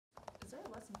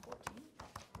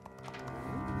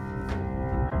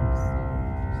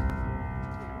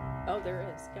Oh,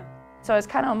 there is, yeah. So I was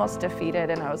kind of almost defeated,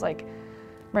 and I was like,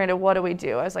 Miranda, what do we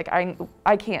do? I was like,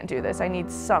 I can't do this. I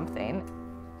need something.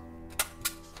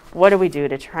 What do we do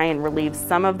to try and relieve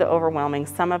some of the overwhelming,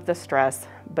 some of the stress,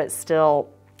 but still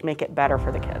make it better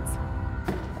for the kids?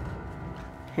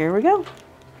 Here we go.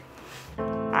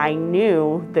 I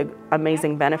knew the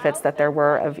amazing benefits that there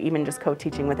were of even just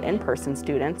co-teaching with in-person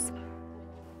students.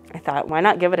 I thought, why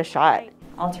not give it a shot?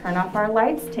 I'll turn off our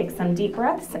lights, take some deep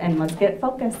breaths, and let's get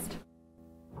focused.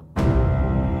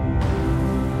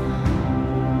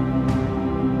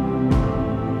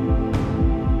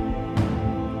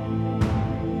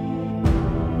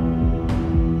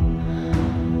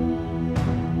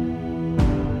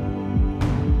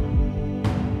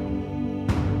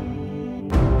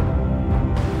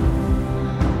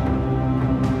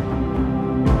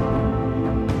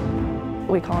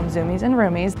 We call them Zoomies and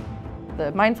Roomies.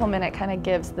 The Mindful Minute kind of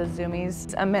gives the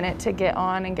Zoomies a minute to get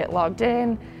on and get logged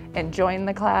in and join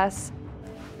the class.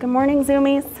 Good morning,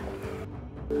 Zoomies.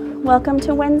 Welcome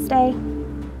to Wednesday.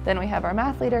 Then we have our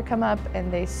math leader come up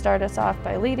and they start us off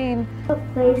by leading. What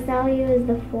place value is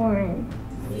the foreign?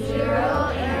 0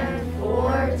 and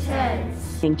 4/10.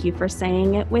 Thank you for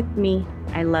saying it with me.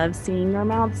 I love seeing your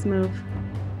mouths move.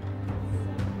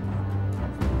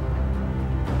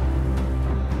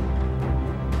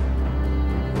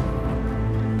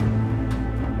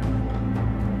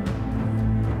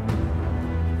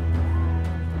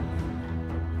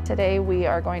 Today we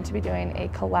are going to be doing a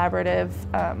collaborative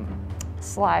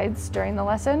slides during the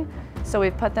lesson. So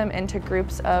we've put them into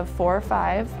groups of 4 or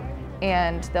 5,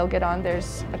 and they'll get on.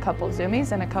 There's a couple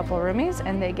Zoomies and a couple Roomies,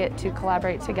 and they get to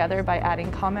collaborate together by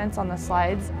adding comments on the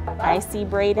slides. I see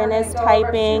Braden is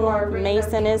typing,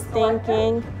 Mason is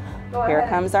thinking. Here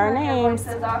comes our names.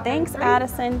 Thanks,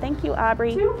 Addison. Thank you,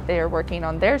 Aubrey. They are working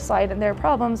on their slide and their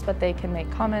problems, but they can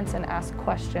make comments and ask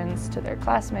questions to their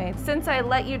classmates. Since I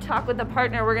let you talk with the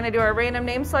partner, we're gonna do our random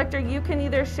name selector. You can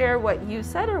either share what you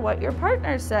said or what your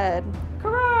partner said.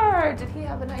 Karar, did he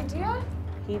have an idea?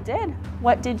 He did.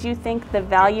 What did you think the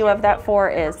value of that 4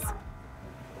 is?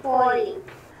 40.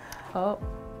 Oh,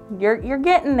 you're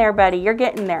getting there, buddy. You're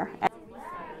getting there.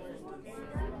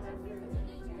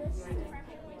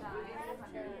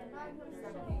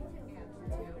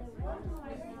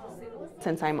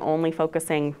 Since I'm only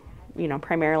focusing,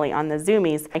 primarily on the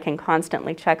Zoomies, I can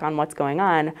constantly check on what's going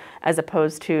on as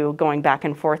opposed to going back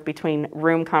and forth between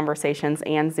room conversations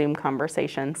and Zoom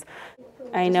conversations.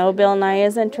 I know Bill Nye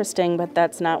is interesting, but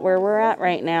that's not where we're at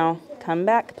right now. Come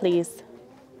back, please.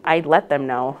 I let them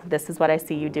know, this is what I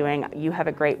see you doing. You have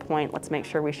a great point. Let's make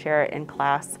sure we share it in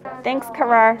class. Thanks,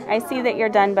 Karar. I see that you're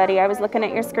done, buddy. I was looking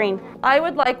at your screen. I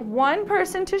would like one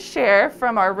person to share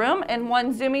from our room and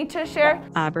one Zoomie to share.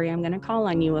 Aubrey, I'm gonna call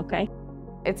on you, okay?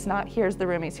 It's not, here's the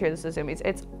Roomies, here's the Zoomies.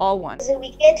 It's all one. So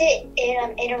we get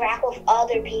to interact with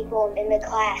other people in the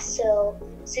class, so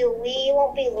we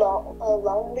won't be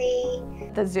lonely.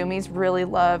 The Zoomies really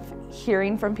love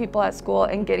hearing from people at school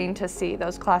and getting to see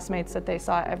those classmates that they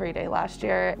saw every day last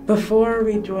year. Before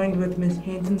we joined with Miss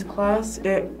Hanson's class,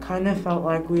 it kind of felt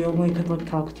like we only could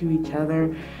talk to each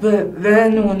other. But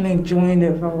then when they joined,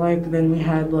 it felt like then we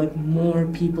had more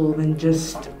people than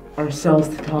just ourselves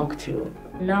to talk to.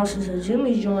 Now since the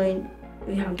Zoomies joined,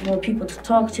 we have more people to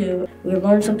talk to. We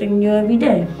learn something new every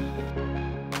day.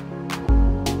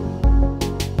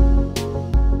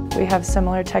 We have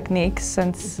similar techniques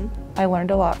since I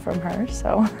learned a lot from her,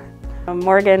 so.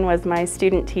 Morgan was my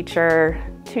student teacher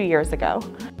 2 years ago,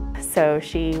 so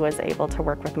she was able to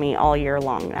work with me all year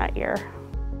long that year.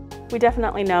 We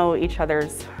definitely know each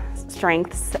other's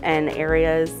strengths and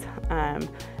areas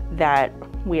that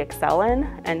we excel in,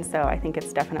 and so I think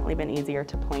it's definitely been easier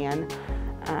to plan.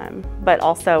 But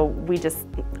also, we just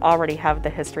already have the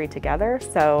history together,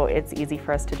 so it's easy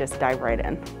for us to just dive right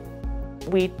in.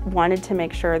 We wanted to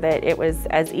make sure that it was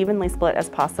as evenly split as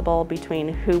possible between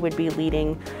who would be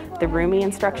leading the Roomie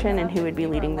instruction and who would be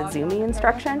leading the Zoomie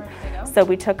instruction. So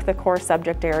we took the core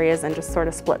subject areas and just sort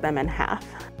of split them in half.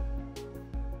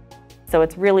 So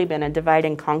it's really been a divide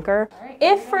and conquer.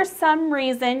 If for some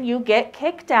reason you get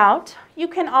kicked out, you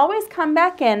can always come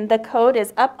back in. The code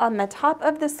is up on the top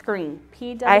of the screen.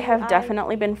 I have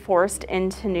definitely been forced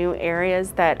into new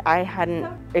areas that I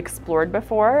hadn't explored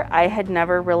before. I had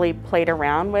never really played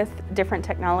around with different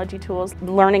technology tools.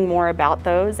 Learning more about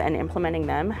those and implementing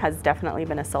them has definitely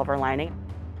been a silver lining.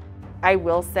 I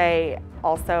will say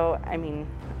also,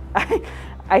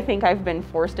 I think I've been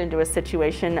forced into a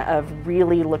situation of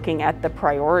really looking at the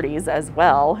priorities as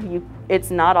well.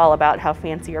 It's not all about how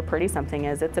fancy or pretty something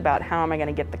is, it's about how am I going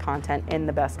to get the content in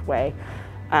the best way.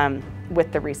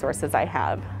 with the resources I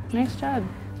have. Nice job.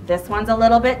 This one's a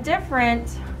little bit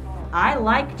different. I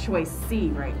like choice C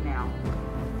right now.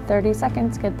 30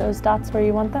 seconds, get those dots where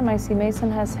you want them. I see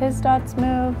Mason has his dots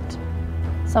moved.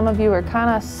 Some of you are kind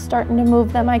of starting to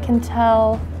move them, I can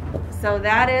tell. So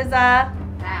that is a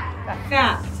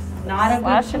fact, not a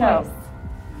good choice.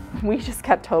 We just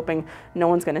kept hoping no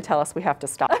one's gonna tell us we have to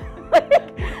stop.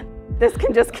 This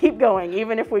can just keep going.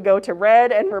 Even if we go to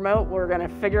red and remote, we're gonna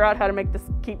figure out how to make this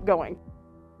keep going.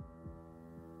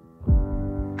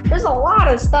 There's a lot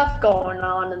of stuff going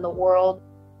on in the world.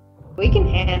 We can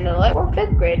handle it. We're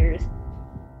fifth graders.